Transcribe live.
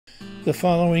The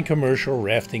following commercial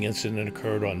rafting incident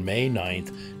occurred on May 9,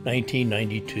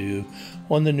 1992,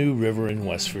 on the New River in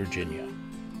West Virginia.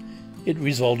 It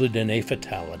resulted in a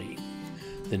fatality.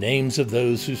 The names of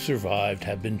those who survived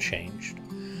have been changed.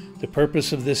 The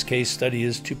purpose of this case study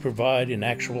is to provide an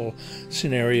actual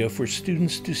scenario for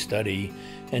students to study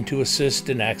and to assist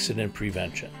in accident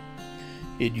prevention.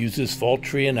 It uses fault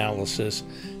tree analysis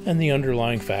and the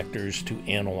underlying factors to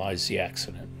analyze the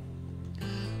accident.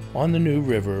 On the New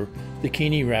River, the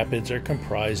Keene Rapids are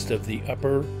comprised of the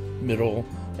upper, middle,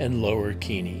 and lower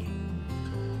Keene.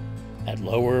 At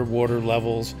lower water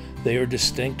levels, they are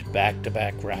distinct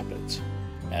back-to-back rapids.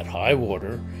 At high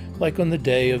water, like on the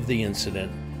day of the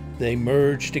incident, they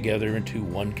merge together into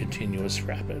one continuous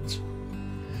rapids.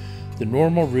 The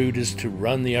normal route is to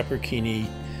run the upper Keene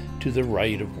to the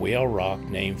right of Whale Rock,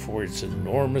 named for its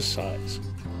enormous size.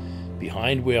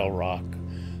 Behind Whale Rock,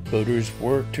 boaters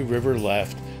work to river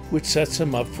left, which sets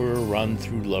them up for a run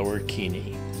through lower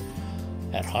Keene.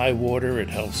 At high water, it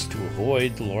helps to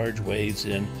avoid the large waves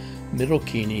in middle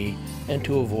Keene and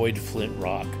to avoid Flint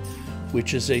Rock,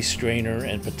 which is a strainer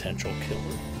and potential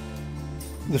killer.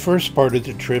 The first part of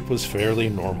the trip was fairly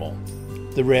normal.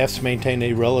 The rafts maintain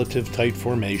a relative tight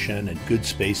formation and good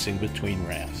spacing between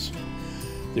rafts.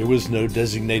 There was no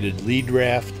designated lead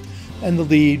raft, and the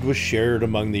lead was shared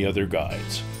among the other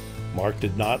guides. Mark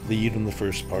did not lead on the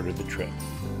first part of the trip.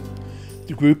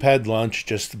 The group had lunch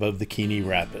just above the Keene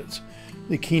Rapids.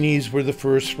 The Keenes were the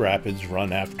first rapids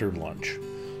run after lunch.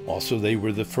 Also, they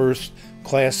were the first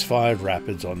Class 5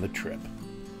 rapids on the trip.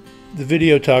 The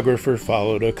videographer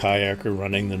followed a kayaker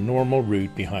running the normal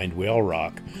route behind Whale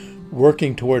Rock,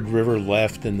 working toward river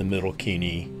left in the middle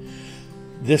Keene.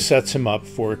 This sets him up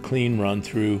for a clean run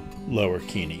through lower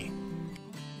Keene.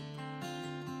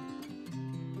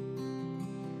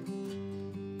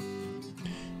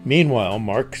 Meanwhile,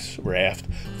 Mark's raft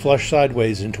flushed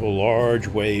sideways into a large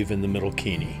wave in the middle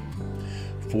Keene.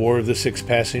 4 of the 6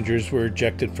 passengers were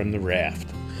ejected from the raft.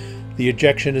 The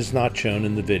ejection is not shown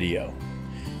in the video.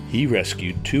 He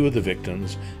rescued 2 of the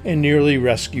victims and nearly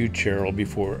rescued Cheryl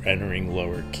before entering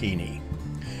lower Keene.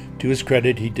 To his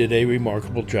credit, he did a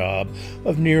remarkable job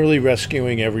of nearly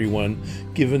rescuing everyone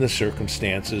given the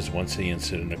circumstances once the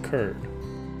incident occurred.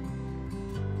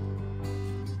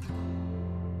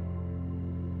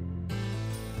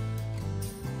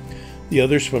 The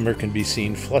other swimmer can be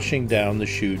seen flushing down the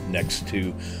chute next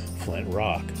to Flint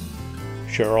Rock.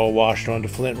 Cheryl washed onto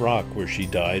Flint Rock, where she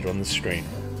died on the strainer.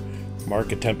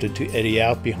 Mark attempted to eddy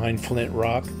out behind Flint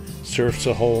Rock, surfs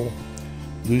a hole,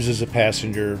 loses a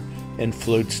passenger, and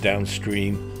floats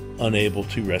downstream, unable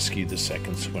to rescue the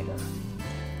second swimmer.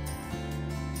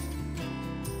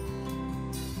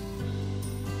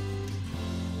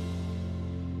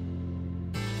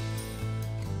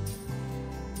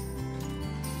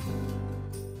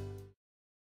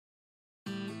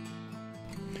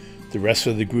 The rest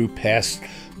of the group passed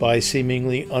by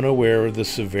seemingly unaware of the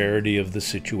severity of the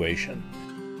situation.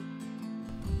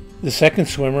 The second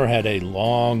swimmer had a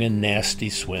long and nasty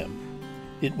swim.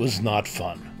 It was not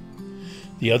fun.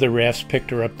 The other rafts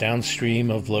picked her up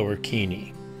downstream of lower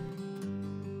Keene.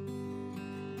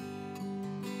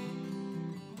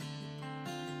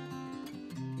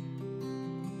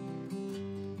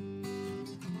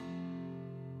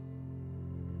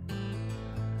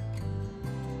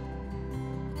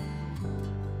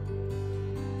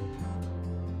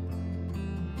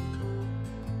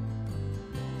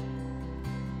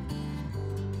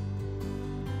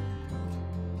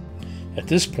 At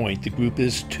this point, the group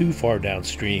is too far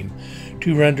downstream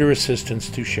to render assistance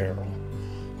to Cheryl,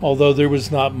 although there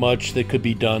was not much that could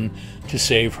be done to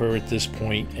save her at this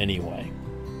point anyway.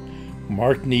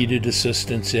 Mark needed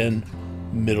assistance in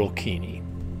middle Keene.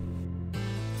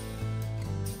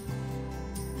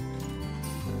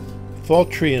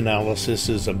 Fault tree analysis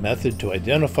is a method to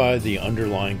identify the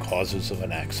underlying causes of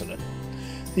an accident.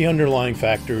 The underlying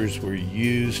factors were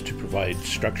used to provide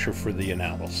structure for the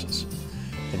analysis.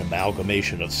 An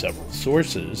amalgamation of several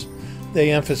sources,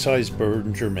 they emphasize Bird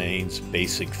and Germain's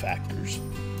basic factors.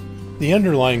 The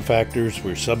underlying factors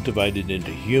were subdivided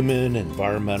into human,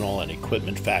 environmental, and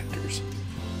equipment factors.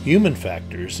 Human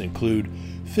factors include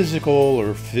physical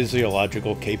or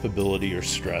physiological capability or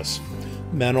stress,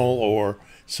 mental or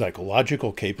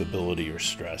psychological capability or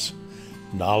stress,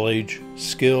 knowledge,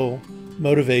 skill,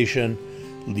 motivation,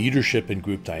 leadership and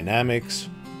group dynamics,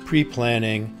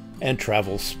 pre-planning, and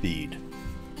travel speed.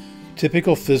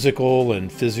 Typical physical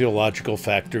and physiological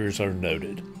factors are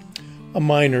noted. A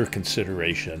minor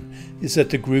consideration is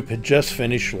that the group had just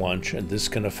finished lunch and this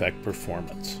can affect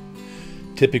performance.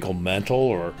 Typical mental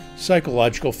or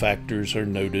psychological factors are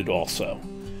noted also.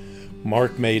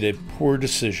 Mark made a poor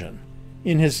decision.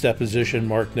 In his deposition,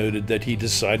 Mark noted that he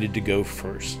decided to go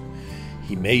first.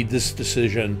 He made this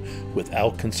decision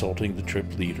without consulting the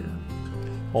trip leader.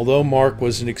 Although Mark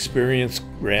was an experienced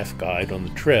raft guide on the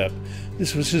trip,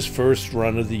 this was his first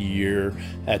run of the year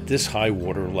at this high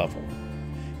water level.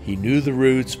 He knew the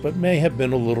routes, but may have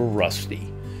been a little rusty.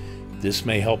 This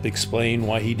may help explain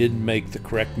why he didn't make the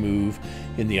correct move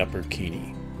in the upper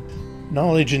Keeney.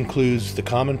 Knowledge includes the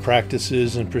common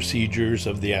practices and procedures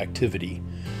of the activity.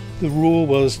 The rule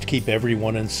was to keep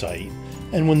everyone in sight,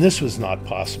 and when this was not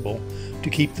possible, to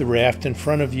keep the raft in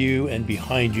front of you and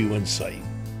behind you in sight.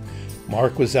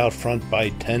 Mark was out front by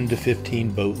 10 to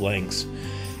 15 boat lengths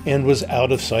and was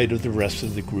out of sight of the rest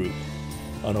of the group.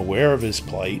 Unaware of his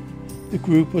plight, the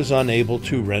group was unable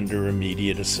to render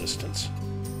immediate assistance.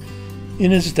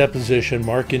 In his deposition,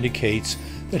 Mark indicates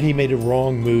that he made a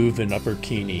wrong move in upper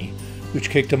Keeney, which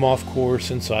kicked him off course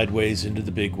and sideways into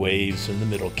the big waves in the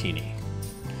middle Keeney.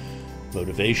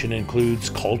 Motivation includes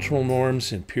cultural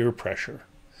norms and peer pressure.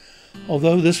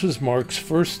 Although this was Mark's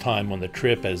first time on the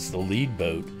trip as the lead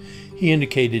boat, he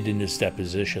indicated in his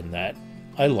deposition that,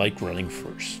 "I like running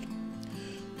first."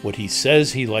 What he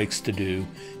says he likes to do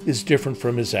is different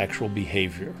from his actual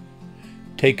behavior.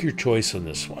 Take your choice on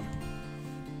this one.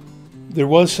 There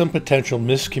was some potential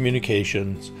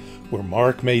miscommunications where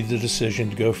Mark made the decision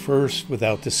to go first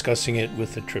without discussing it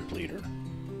with the trip leader.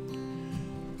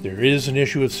 There is an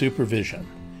issue of supervision.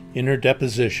 In her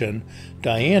deposition,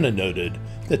 Diana noted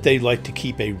that they like to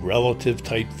keep a relative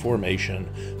tight formation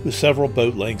with several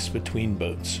boat lengths between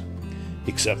boats.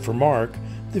 Except for Mark,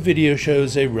 the video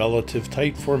shows a relative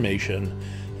tight formation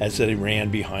as they ran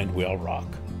behind Whale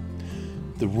Rock.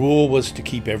 The rule was to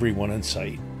keep everyone in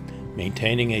sight.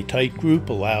 Maintaining a tight group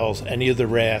allows any of the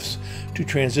rafts to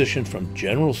transition from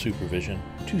general supervision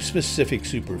to specific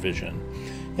supervision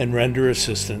and render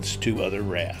assistance to other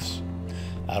rafts.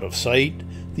 Out of sight,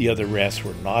 the other rafts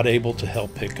were not able to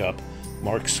help pick up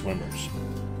Mark's swimmers.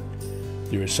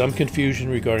 There is some confusion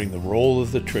regarding the role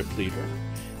of the trip leader.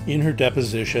 In her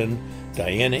deposition,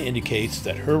 Diana indicates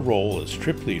that her role as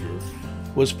trip leader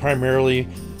was primarily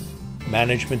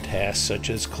management tasks such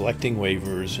as collecting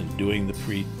waivers and doing the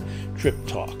pre-trip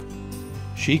talk.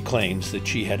 She claims that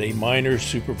she had a minor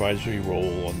supervisory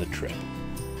role on the trip.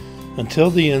 Until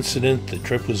the incident, the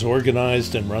trip was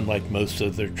organized and run like most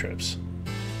of their trips.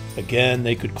 Again,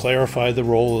 they could clarify the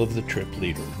role of the trip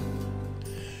leader.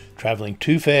 Traveling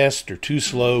too fast or too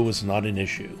slow was not an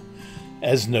issue.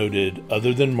 As noted,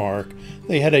 other than Mark,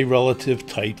 they had a relative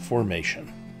tight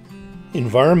formation.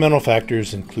 Environmental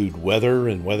factors include weather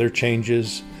and weather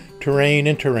changes, terrain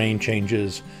and terrain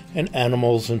changes, and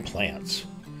animals and plants.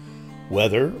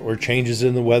 Weather or changes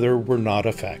in the weather were not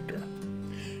a factor.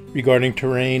 Regarding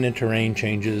terrain and terrain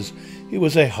changes, it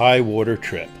was a high water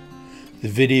trip. The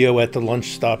video at the lunch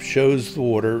stop shows the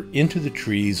water into the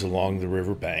trees along the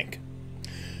river bank.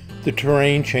 The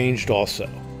terrain changed also.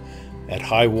 At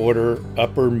high water,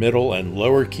 upper, middle, and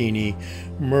lower Keeney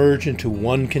merge into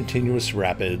one continuous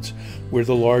rapids where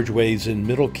the large waves in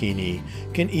middle Keeney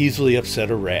can easily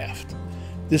upset a raft.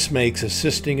 This makes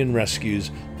assisting in rescues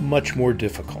much more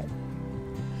difficult.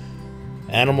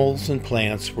 Animals and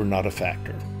plants were not a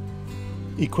factor.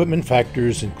 Equipment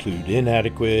factors include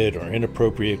inadequate or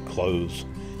inappropriate clothes,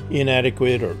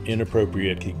 inadequate or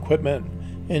inappropriate equipment,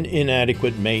 and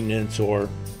inadequate maintenance or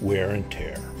wear and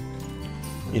tear.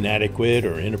 Inadequate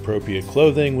or inappropriate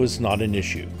clothing was not an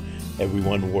issue.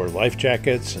 Everyone wore life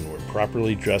jackets and were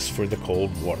properly dressed for the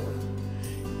cold water.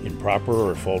 Improper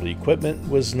or faulty equipment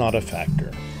was not a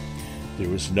factor. There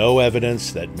was no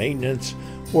evidence that maintenance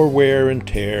or wear and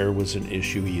tear was an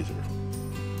issue either.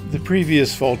 The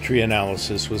previous fault tree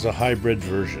analysis was a hybrid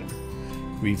version.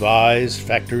 Revised,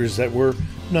 factors that were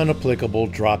non-applicable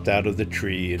dropped out of the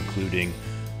tree, including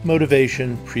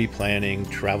motivation, pre-planning,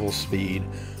 travel speed,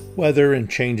 weather and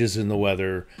changes in the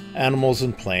weather, animals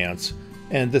and plants,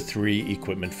 and the 3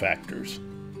 equipment factors.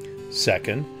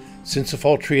 Second, since the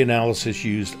fault tree analysis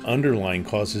used underlying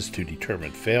causes to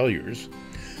determine failures,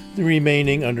 the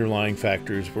remaining underlying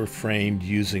factors were framed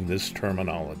using this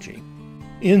terminology.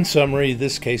 In summary,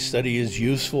 this case study is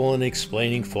useful in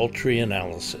explaining fault tree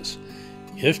analysis.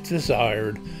 If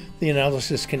desired, the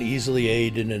analysis can easily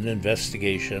aid in an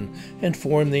investigation and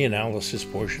form the analysis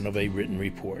portion of a written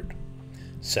report.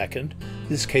 Second,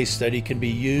 this case study can be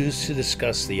used to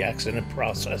discuss the accident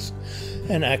process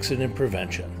and accident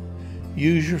prevention.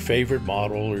 Use your favorite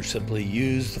model or simply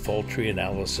use the fault tree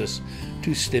analysis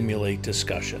to stimulate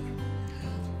discussion.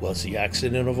 Was the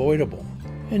accident avoidable?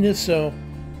 And if so,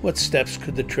 what steps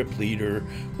could the trip leader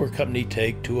or company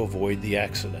take to avoid the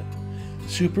accident?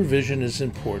 Supervision is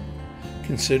important.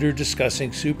 consider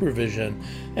discussing supervision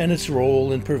and its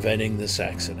role in preventing this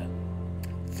accident.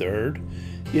 Third,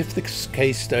 if the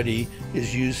case study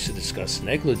is used to discuss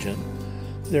negligence,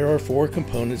 there are 4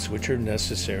 components which are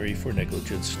necessary for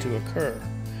negligence to occur.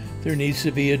 There needs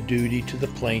to be a duty to the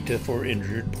plaintiff or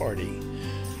injured party.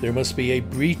 There must be a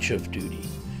breach of duty.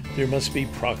 There must be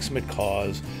proximate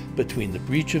cause between the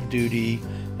breach of duty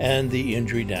and the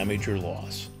injury, damage, or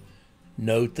loss.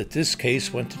 Note that this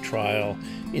case went to trial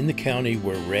in the county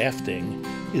where rafting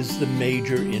is the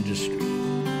major industry,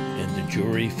 and the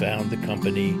jury found the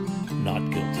company not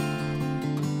guilty.